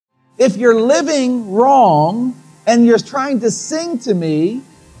If you're living wrong and you're trying to sing to me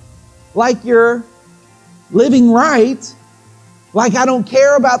like you're living right, like I don't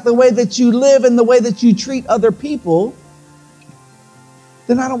care about the way that you live and the way that you treat other people,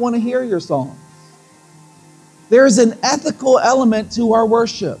 then I don't want to hear your songs. There's an ethical element to our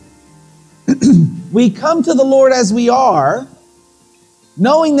worship. We come to the Lord as we are,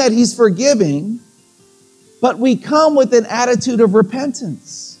 knowing that He's forgiving, but we come with an attitude of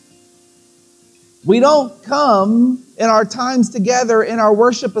repentance. We don't come in our times together in our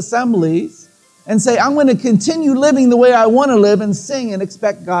worship assemblies and say, I'm going to continue living the way I want to live and sing and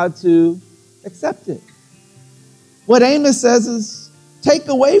expect God to accept it. What Amos says is, take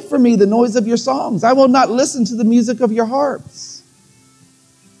away from me the noise of your songs. I will not listen to the music of your harps.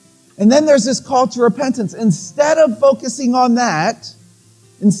 And then there's this call to repentance. Instead of focusing on that,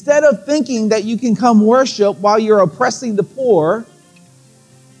 instead of thinking that you can come worship while you're oppressing the poor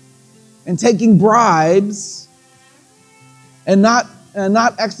and taking bribes and not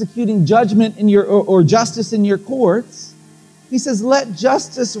executing judgment in or justice in your courts, he says, let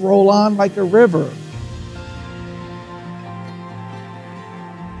justice roll on like a river.